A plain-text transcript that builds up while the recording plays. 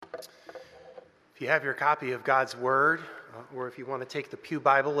If you have your copy of God's Word, or if you want to take the Pew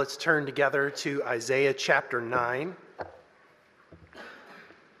Bible, let's turn together to Isaiah chapter 9.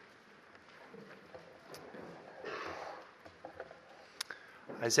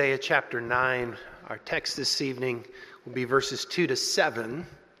 Isaiah chapter 9, our text this evening will be verses 2 to 7.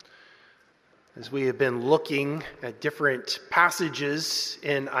 As we have been looking at different passages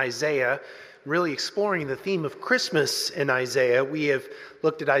in Isaiah, really exploring the theme of Christmas in Isaiah, we have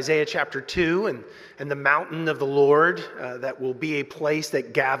looked at Isaiah chapter 2 and the mountain of the Lord that will be a place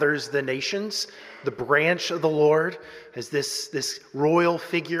that gathers the nations, the branch of the Lord as this royal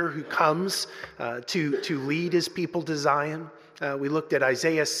figure who comes to lead his people to Zion. We looked at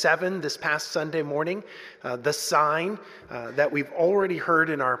Isaiah 7 this past Sunday morning, the sign that we've already heard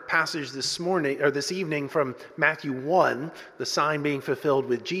in our passage this evening from Matthew 1, the sign being fulfilled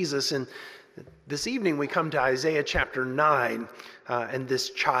with Jesus. And this evening we come to Isaiah chapter 9 and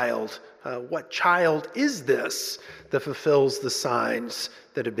this child. What child is this that fulfills the signs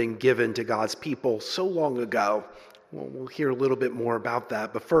that have been given to God's people so long ago? Well, we'll hear a little bit more about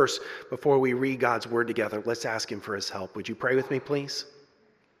that. But first, before we read God's word together, let's ask him for his help. Would you pray with me, please?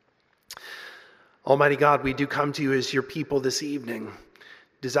 Almighty God, we do come to you as your people this evening,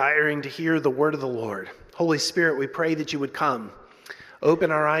 desiring to hear the word of the Lord. Holy Spirit, we pray that you would come.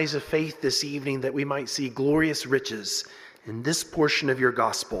 Open our eyes of faith this evening that we might see glorious riches in this portion of your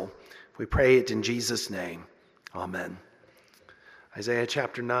gospel. We pray it in Jesus' name. Amen. Isaiah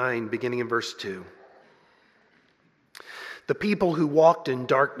chapter 9, beginning in verse 2. The people who walked in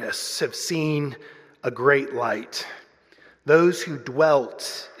darkness have seen a great light. Those who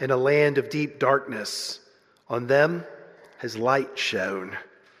dwelt in a land of deep darkness, on them has light shone.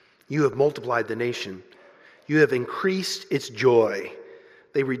 You have multiplied the nation. You have increased its joy.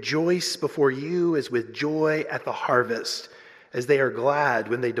 They rejoice before you as with joy at the harvest, as they are glad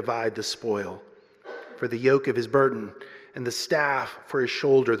when they divide the spoil. For the yoke of his burden and the staff for his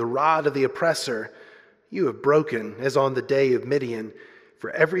shoulder, the rod of the oppressor, you have broken as on the day of Midian.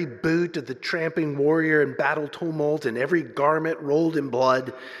 For every boot of the tramping warrior in battle tumult and every garment rolled in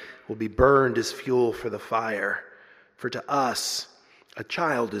blood will be burned as fuel for the fire. For to us a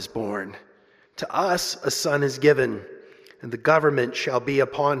child is born, to us a son is given, and the government shall be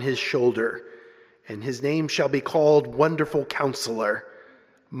upon his shoulder, and his name shall be called Wonderful Counselor,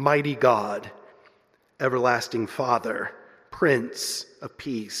 Mighty God, Everlasting Father, Prince of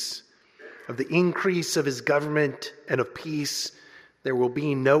Peace. Of the increase of his government and of peace there will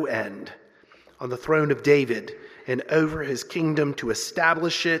be no end, on the throne of David and over his kingdom, to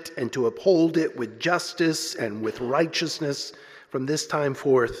establish it and to uphold it with justice and with righteousness from this time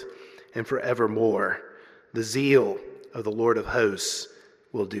forth and forevermore. The zeal of the Lord of hosts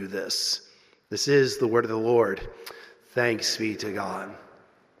will do this. This is the word of the Lord. Thanks be to God.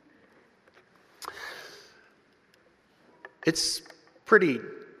 It's pretty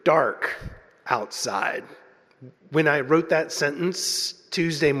dark outside. When I wrote that sentence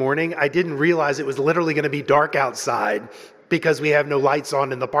Tuesday morning, I didn't realize it was literally going to be dark outside because we have no lights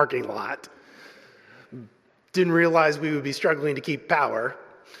on in the parking lot. Didn't realize we would be struggling to keep power,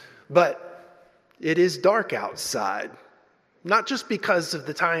 but it is dark outside. Not just because of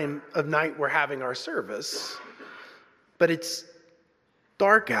the time of night we're having our service, but it's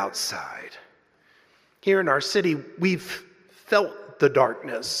dark outside. Here in our city, we've felt the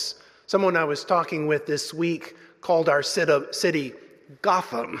darkness. Someone I was talking with this week called our city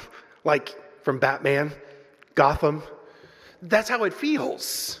Gotham, like from Batman, Gotham. That's how it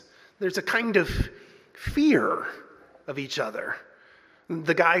feels. There's a kind of fear of each other.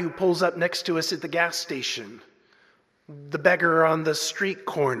 The guy who pulls up next to us at the gas station, the beggar on the street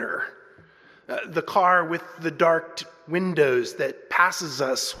corner, the car with the dark windows that passes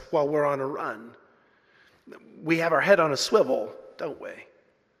us while we're on a run. We have our head on a swivel, don't we?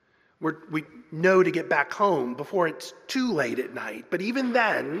 We know to get back home before it's too late at night. But even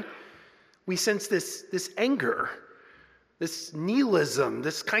then, we sense this anger, this nihilism,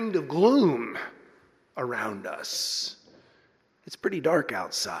 this kind of gloom around us. It's pretty dark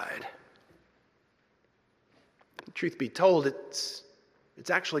outside. Truth be told, it's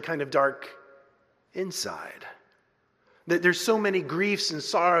actually kind of dark inside. There's so many griefs and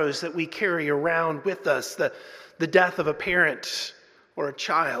sorrows that we carry around with us. The death of a parent or a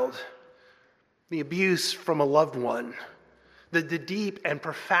child, the abuse from a loved one, the deep and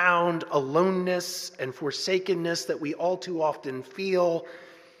profound aloneness and forsakenness that we all too often feel,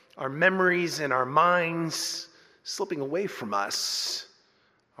 our memories and our minds slipping away from us,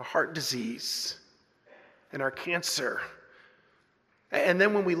 our heart disease and our cancer, And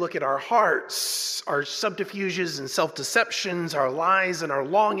then when we look at our hearts, our subterfuges and self-deceptions, our lies and our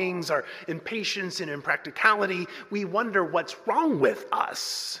longings, our impatience and impracticality, we wonder what's wrong with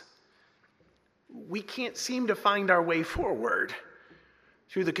us. We can't seem to find our way forward.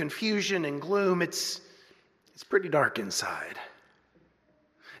 Through the confusion and gloom, it's pretty dark inside.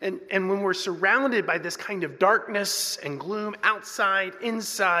 And when we're surrounded by this kind of darkness and gloom outside,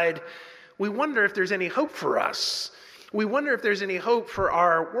 inside, we wonder if there's any hope for us. We wonder if there's any hope for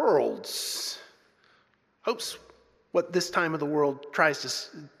our worlds. Hope's what this time of the world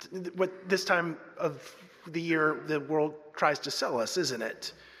what this time of the year the world tries to sell us, isn't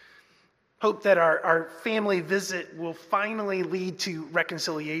it? Hope that our family visit will finally lead to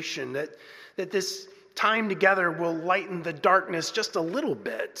reconciliation, that this time together will lighten the darkness just a little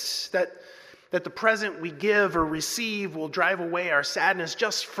bit, that the present we give or receive will drive away our sadness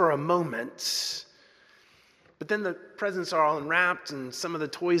just for a moment. But then the presents are all unwrapped and some of the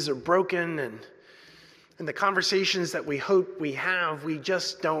toys are broken and the conversations that we hope we have, we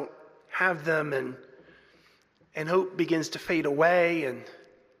just don't have them, and hope begins to fade away and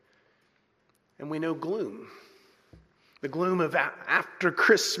we know gloom. The gloom of after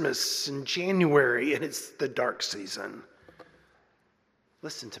Christmas in January, and it's the dark season.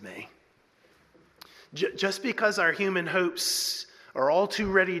 Listen to me. Just because our human hopes are all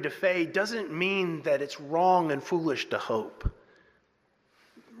too ready to fade doesn't mean that it's wrong and foolish to hope.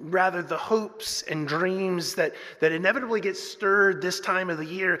 Rather, the hopes and dreams that inevitably get stirred this time of the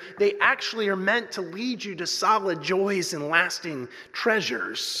year, they actually are meant to lead you to solid joys and lasting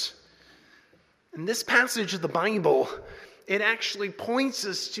treasures. In this passage of the Bible, it actually points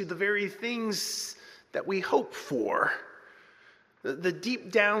us to the very things that we hope for. The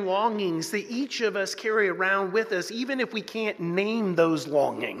deep down longings that each of us carry around with us, even if we can't name those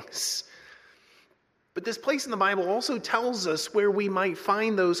longings. But this place in the Bible also tells us where we might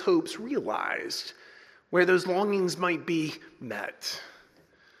find those hopes realized, where those longings might be met.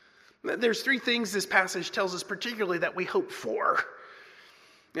 There's three things this passage tells us particularly that we hope for.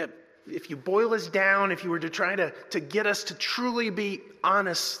 If you boil us down, if you were to try to get us to truly be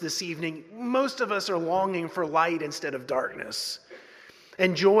honest this evening, most of us are longing for light instead of darkness,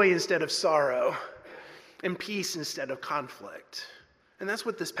 and joy instead of sorrow, and peace instead of conflict. And that's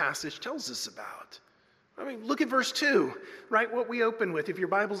what this passage tells us about. I mean, look at verse 2, right? What we open with. If your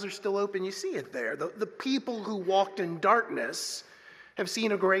Bibles are still open, you see it there. The people who walked in darkness have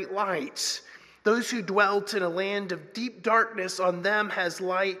seen a great light. Those who dwelt in a land of deep darkness, on them has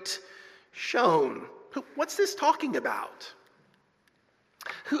light shone. What's this talking about?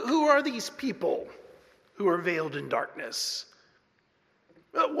 Who are these people who are veiled in darkness?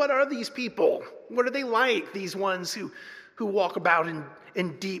 What are these people? What are they like, these ones who walk about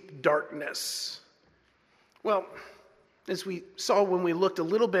in deep darkness? Well, as we saw when we looked a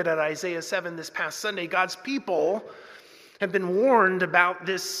little bit at Isaiah 7 this past Sunday, God's people have been warned about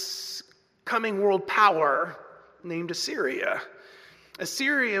this coming world power named Assyria.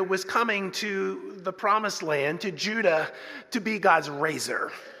 Assyria was coming to the promised land, to Judah, to be God's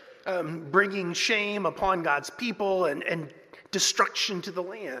razor, bringing shame upon God's people and destruction to the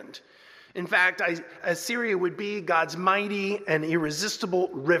land. In fact, Assyria would be God's mighty and irresistible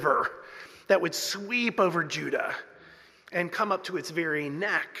river that would sweep over Judah and come up to its very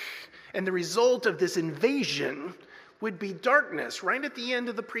neck. And the result of this invasion would be darkness. Right at the end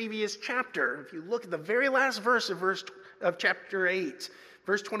of the previous chapter, if you look at the very last verse of chapter 8,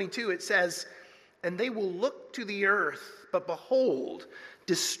 verse 22, it says, "And they will look to the earth, but behold,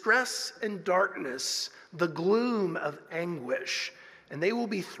 distress and darkness, the gloom of anguish, and they will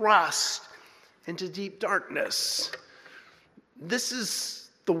be thrust into deep darkness." This is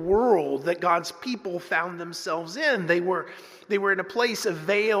the world that God's people found themselves in. They were in a place of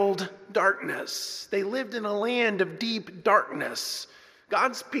veiled darkness. They lived in a land of deep darkness.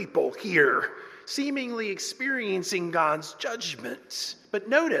 God's people here, seemingly experiencing God's judgment. But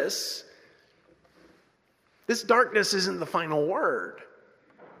notice, this darkness isn't the final word.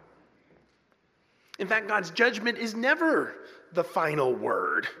 In fact, God's judgment is never the final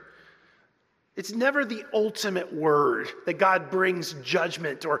word. It's never the ultimate word that God brings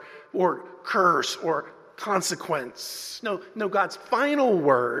judgment or curse or consequence. No, God's final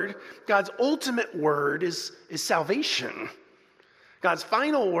word, God's ultimate word is salvation. God's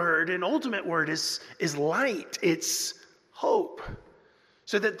final word and ultimate word is light. It's hope.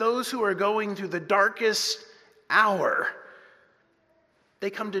 So that those who are going through the darkest hour, they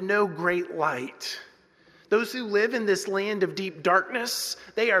come to know great light. Those who live in this land of deep darkness,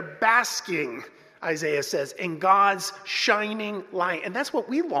 they are basking, Isaiah says, in God's shining light. And that's what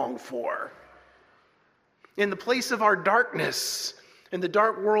we long for. In the place of our darkness, In the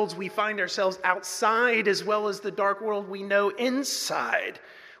dark worlds we find ourselves outside, as well as the dark world we know inside,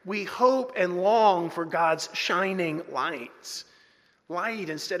 we hope and long for God's shining light. Light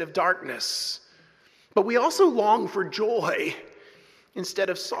instead of darkness. But we also long for joy instead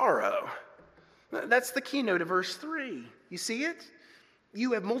of sorrow. That's the keynote of verse 3. You see it?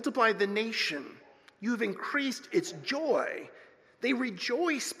 You have multiplied the nation. You have increased its joy. They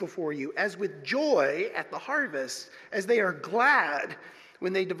rejoice before you as with joy at the harvest, as they are glad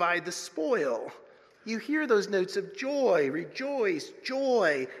when they divide the spoil. You hear those notes of joy, rejoice,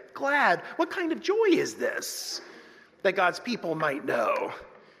 joy, glad. What kind of joy is this that God's people might know?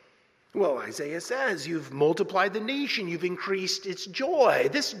 Well, Isaiah says, you've multiplied the nation, you've increased its joy.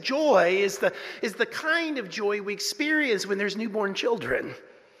 This joy is the kind of joy we experience when there's newborn children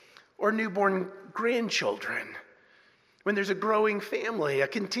or newborn grandchildren, when there's a growing family, a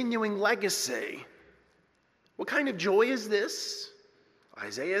continuing legacy. What kind of joy is this?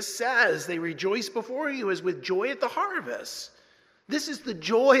 Isaiah says, they rejoice before you as with joy at the harvest. This is the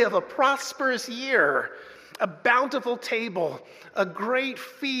joy of a prosperous year, a bountiful table, a great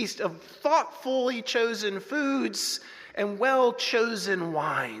feast of thoughtfully chosen foods and well-chosen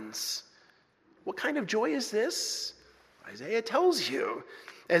wines. What kind of joy is this? Isaiah tells you,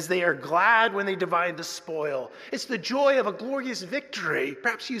 as they are glad when they divide the spoil. It's the joy of a glorious victory.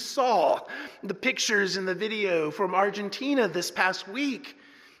 Perhaps you saw the pictures in the video from Argentina this past week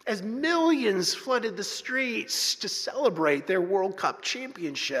as millions flooded the streets to celebrate their World Cup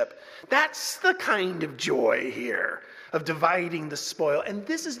championship. That's the kind of joy here of dividing the spoil. And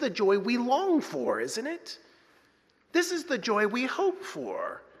this is the joy we long for, isn't it? This is the joy we hope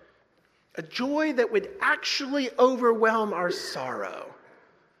for. A joy that would actually overwhelm our sorrow.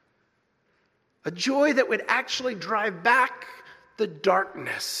 A joy that would actually drive back the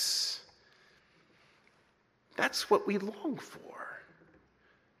darkness. That's what we long for.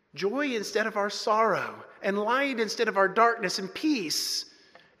 Joy instead of our sorrow, and light instead of our darkness, and peace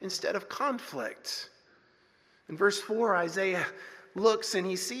instead of conflict. In verse 4, Isaiah looks and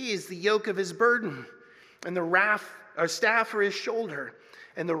he sees the yoke of his burden, and the staff for his shoulder,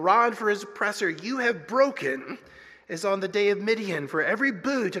 and the rod for his oppressor. You have broken as on the day of Midian, for every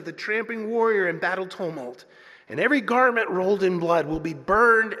boot of the tramping warrior in battle tumult, and every garment rolled in blood will be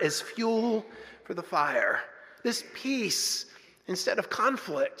burned as fuel for the fire. This peace instead of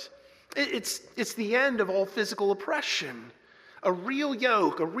conflict, it's the end of all physical oppression. A real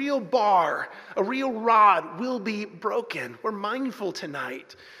yoke, a real bar, a real rod will be broken. We're mindful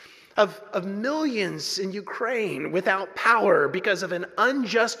tonight of millions in Ukraine without power because of an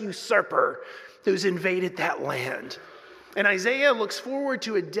unjust usurper who's invaded that land. And Isaiah looks forward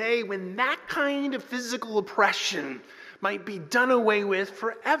to a day when that kind of physical oppression might be done away with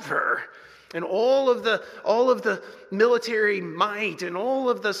forever. And all of the military might and all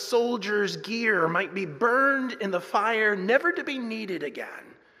of the soldiers' gear might be burned in the fire, never to be needed again.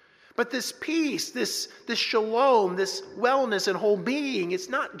 But this peace, this shalom, this wellness and whole being, it's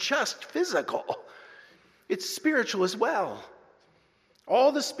not just physical. It's spiritual as well.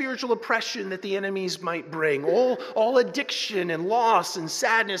 All the spiritual oppression that the enemies might bring, all addiction and loss and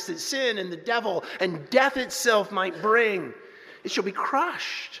sadness that sin and the devil and death itself might bring, it shall be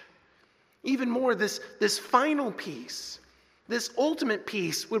crushed. Even more, this final peace, this ultimate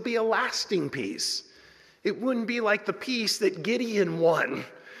peace would be a lasting peace. It wouldn't be like the peace that Gideon won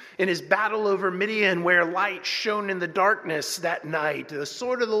in his battle over Midian, where light shone in the darkness that night. The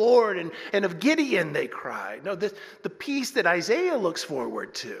sword of the Lord and of Gideon they cried. No, the peace that Isaiah looks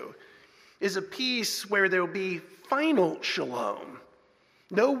forward to is a peace where there will be final shalom.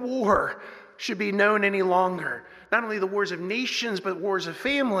 No war should be known any longer. Not only the wars of nations, but wars of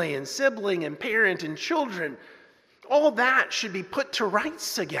family and sibling and parent and children. All that should be put to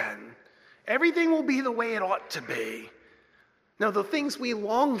rights again. Everything will be the way it ought to be. Now, the things we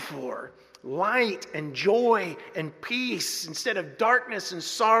long for, light and joy and peace instead of darkness and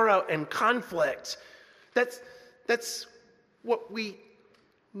sorrow and conflict, that's what we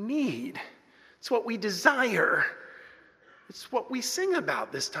need. It's what we desire. It's what we sing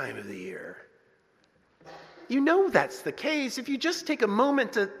about this time of the year. You know that's the case if you just take a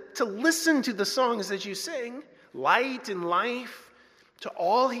moment to listen to the songs as you sing. Light and life to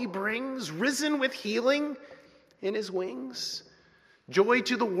all he brings, risen with healing in his wings. Joy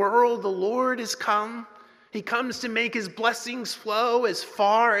to the world, the Lord is come. He comes to make his blessings flow as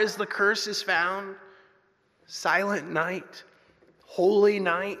far as the curse is found. Silent night, holy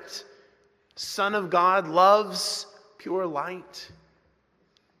night, Son of God loves pure light.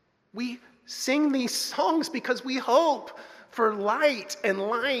 We sing these songs because we hope for light and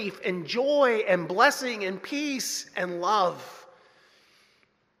life and joy and blessing and peace and love.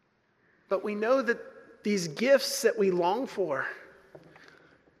 But we know that these gifts that we long for,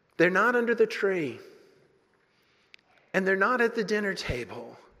 they're not under the tree. And they're not at the dinner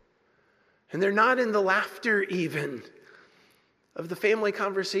table. And they're not in the laughter even of the family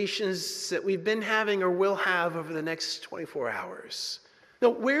conversations that we've been having or will have over the next 24 hours. No,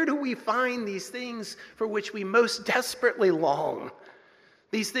 where do we find these things for which we most desperately long?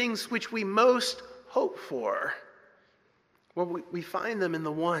 These things which we most hope for? Well, we find them in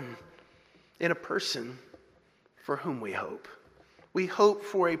the one, in a person for whom we hope. We hope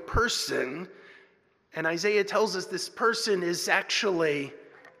for a person, and Isaiah tells us this person is actually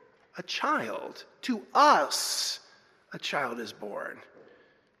a child. To us, a child is born.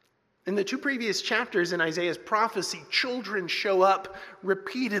 In the two previous chapters in Isaiah's prophecy, children show up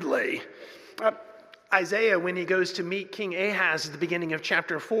repeatedly. Isaiah, when he goes to meet King Ahaz at the beginning of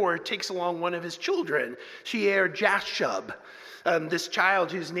chapter 4, takes along one of his children, Shear-Jashub. This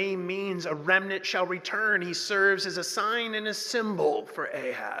child whose name means a remnant shall return. He serves as a sign and a symbol for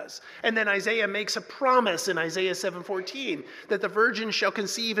Ahaz. And then Isaiah makes a promise in Isaiah 7:14 that the virgin shall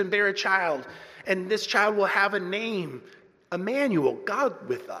conceive and bear a child. And this child will have a name, Emmanuel, God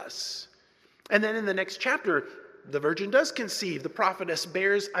with us. And then in the next chapter, the virgin does conceive. The prophetess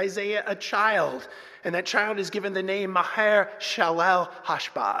bears Isaiah a child. And that child is given the name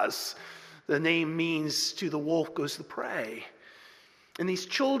Maher-Shalal-Hashbaz. The name means to the wolf goes the prey. And these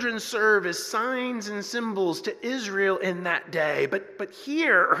children serve as signs and symbols to Israel in that day. But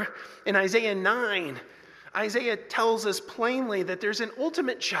here in Isaiah 9, Isaiah tells us plainly that there's an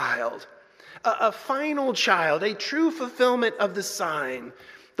ultimate child, a final child, a true fulfillment of the sign,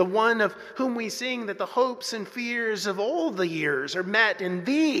 the one of whom we sing that the hopes and fears of all the years are met in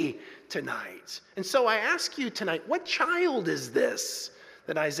thee tonight. And so I ask you tonight, what child is this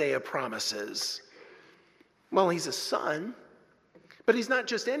that Isaiah promises? Well, he's a son. But he's not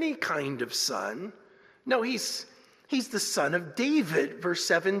just any kind of son. No, he's the son of David. Verse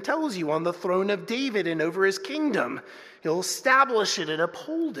 7 tells you, on the throne of David and over his kingdom. He'll establish it and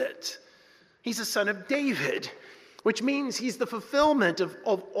uphold it. He's a son of David, which means he's the fulfillment of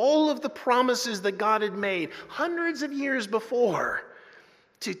all of the promises that God had made hundreds of years before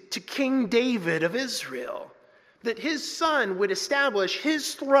to King David of Israel. That his son would establish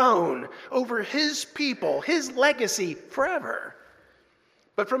his throne over his people, his legacy forever.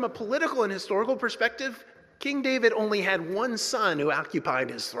 But from a political and historical perspective, King David only had one son who occupied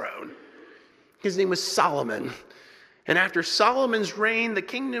his throne. His name was Solomon. And after Solomon's reign, the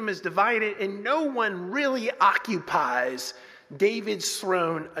kingdom is divided and no one really occupies David's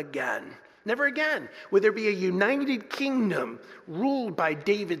throne again. Never again would there be a united kingdom ruled by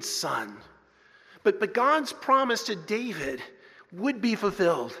David's son. But God's promise to David would be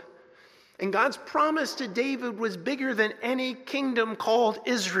fulfilled. And God's promise to David was bigger than any kingdom called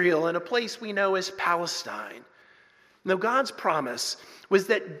Israel in a place we know as Palestine. No, God's promise was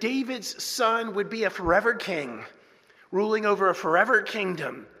that David's son would be a forever king, ruling over a forever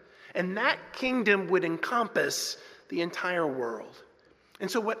kingdom. And that kingdom would encompass the entire world. And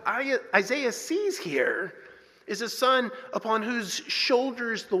so what Isaiah sees here is a son upon whose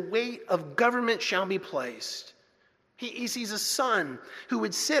shoulders the weight of government shall be placed. He sees a son who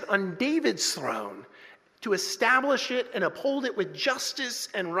would sit on David's throne to establish it and uphold it with justice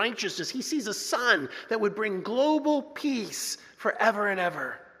and righteousness. He sees a son that would bring global peace forever and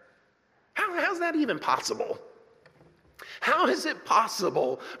ever. How's that even possible? How is it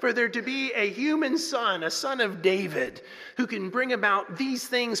possible for there to be a human son, a son of David, who can bring about these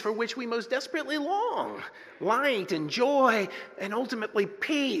things for which we most desperately long? Light and joy and ultimately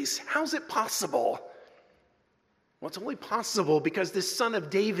peace. How's it possible? Well, it's only possible because this son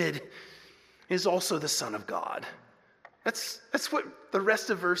of David is also the Son of God. That's what the rest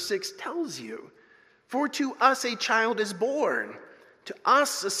of verse 6 tells you. For to us a child is born, to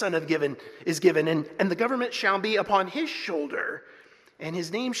us a son is given, and the government shall be upon his shoulder, and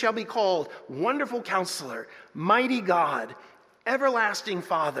his name shall be called Wonderful Counselor, Mighty God, Everlasting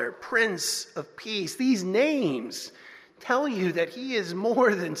Father, Prince of Peace. These names tell you that he is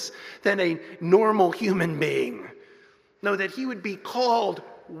more than a normal human being. No, that he would be called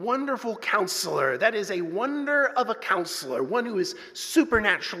Wonderful Counselor. That is a wonder of a counselor, one who is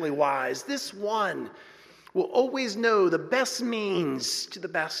supernaturally wise. This one will always know the best means to the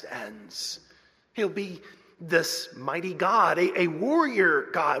best ends. He'll be this mighty God, a warrior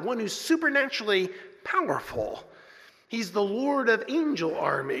God, one who's supernaturally powerful. He's the Lord of angel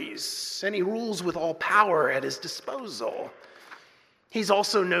armies, and he rules with all power at his disposal. He's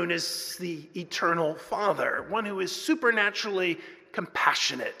also known as the Eternal Father, one who is supernaturally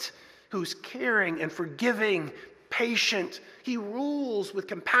compassionate, who's caring and forgiving patient. He rules with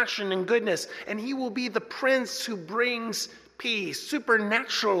compassion and goodness, and he will be the prince who brings peace,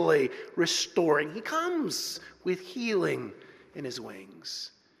 supernaturally restoring. He comes with healing in his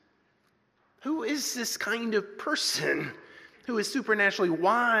wings. Who is this kind of person who is supernaturally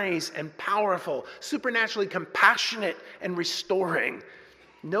wise and powerful, supernaturally compassionate and restoring?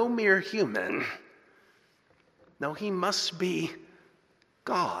 No mere human. No, he must be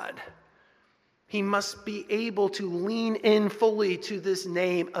God. He must be able to lean in fully to this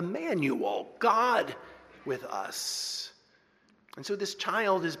name, Emmanuel, God with us. And so this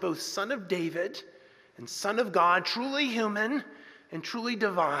child is both son of David and son of God, truly human and truly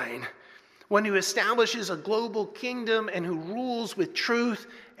divine, one who establishes a global kingdom and who rules with truth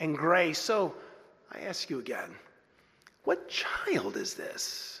and grace. So I ask you again, what child is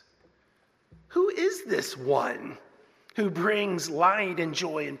this? Who is this one who brings light and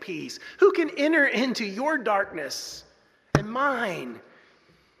joy and peace? Who can enter into your darkness and mine?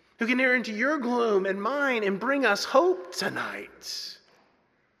 Who can enter into your gloom and mine and bring us hope tonight?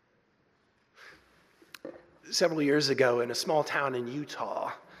 Several years ago in a small town in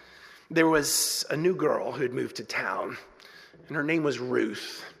Utah, there was a new girl who had moved to town, and her name was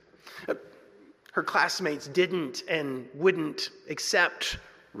Ruth. Her classmates didn't and wouldn't accept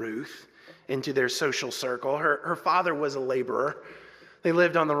Ruth into their social circle. Her father was a laborer. They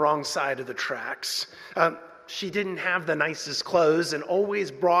lived on the wrong side of the tracks. She didn't have the nicest clothes and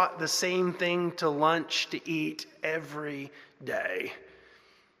always brought the same thing to lunch to eat every day.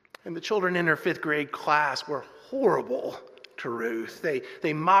 And the children in her 5th grade class were horrible to Ruth.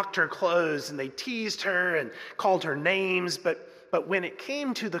 They mocked her clothes and they teased her and called her names. But when it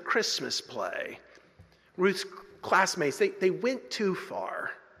came to the Christmas play, Ruth's classmates, they went too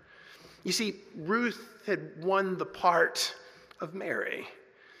far. You see, Ruth had won the part of Mary.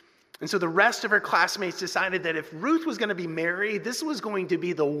 And so the rest of her classmates decided that if Ruth was going to be Mary, this was going to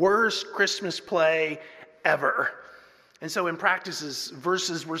be the worst Christmas play ever. And so in practices,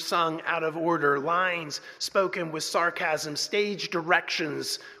 verses were sung out of order, lines spoken with sarcasm, stage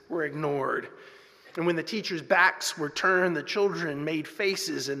directions were ignored. And when the teachers' backs were turned, the children made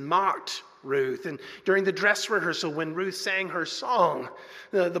faces and mocked Ruth. And during the dress rehearsal, when Ruth sang her song,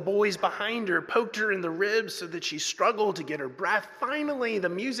 the boys behind her poked her in the ribs so that she struggled to get her breath. Finally, the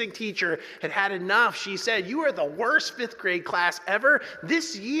music teacher had had enough. She said, "You are the worst 5th grade class ever.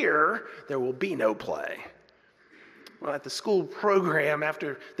 This year, there will be no play." Well, at the school program,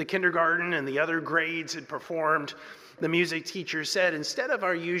 after the kindergarten and the other grades had performed, the music teacher said, "Instead of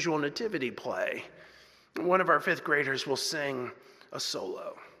our usual nativity play, one of our 5th graders will sing a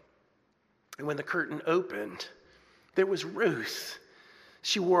solo." And when the curtain opened, there was Ruth.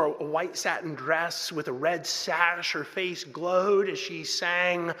 She wore a white satin dress with a red sash. Her face glowed as she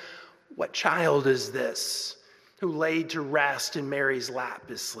sang, "What child is this, who laid to rest in Mary's lap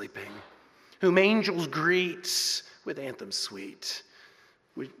is sleeping, whom angels greet with anthems sweet,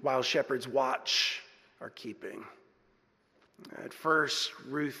 while shepherds watch are keeping." At first,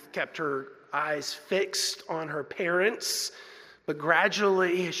 Ruth kept her eyes fixed on her parents, but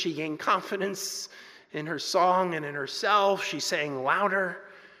gradually, as she gained confidence in her song and in herself, she sang louder.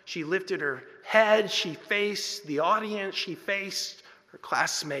 She lifted her head. She faced the audience. She faced her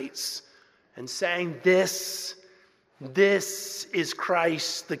classmates and sang, this is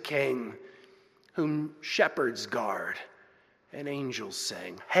Christ the King, whom shepherds guard and angels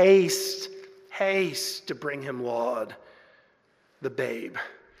sing. Haste, haste to bring him laud, the babe,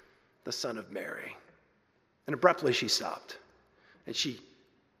 the Son of Mary." And abruptly she stopped. And she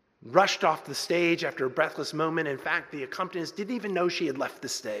rushed off the stage after a breathless moment. In fact, the accompanists didn't even know she had left the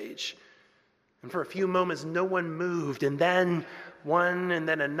stage. And for a few moments, no one moved. And then one and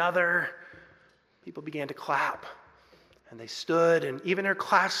then another, people began to clap. And they stood, and even her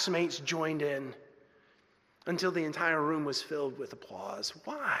classmates joined in until the entire room was filled with applause.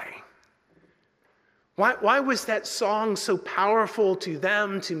 Why? Why was that song so powerful to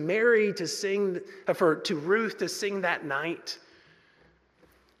them, to Mary to sing, to Ruth to sing that night?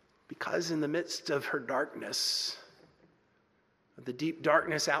 Because in the midst of her darkness, of the deep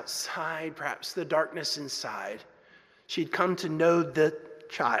darkness outside, perhaps the darkness inside, she'd come to know the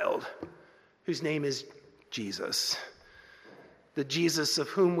child whose name is Jesus. The Jesus of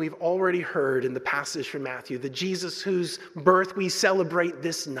whom we've already heard in the passage from Matthew, the Jesus whose birth we celebrate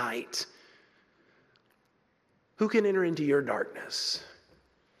this night. Who can enter into your darkness?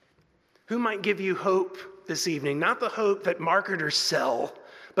 Who might give you hope this evening? Not the hope that marketers sell,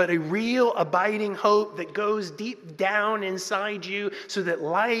 but a real abiding hope that goes deep down inside you so that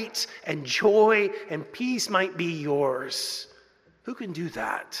light and joy and peace might be yours. Who can do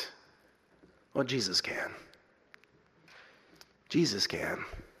that? Well, Jesus can. Jesus can,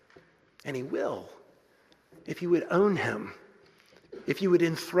 and he will, if you would own him, if you would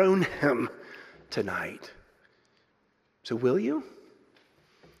enthrone him tonight. So will you?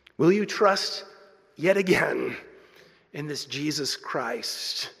 Will you trust yet again in this Jesus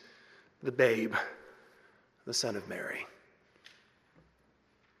Christ, the babe, the Son of Mary?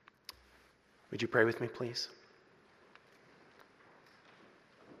 Would you pray with me, please?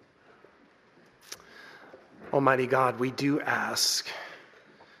 Almighty God, we do ask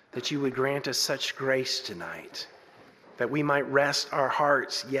that you would grant us such grace tonight that we might rest our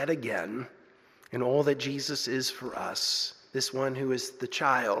hearts yet again in all that Jesus is for us, this one who is the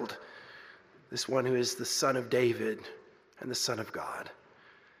child, this one who is the Son of David and the Son of God.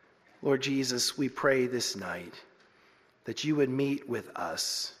 Lord Jesus, we pray this night that you would meet with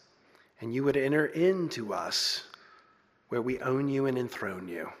us and you would enter into us where we own you and enthrone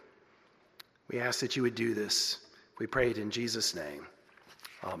you. We ask that you would do this. We pray it in Jesus' name.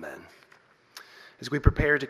 Amen. As we prepare to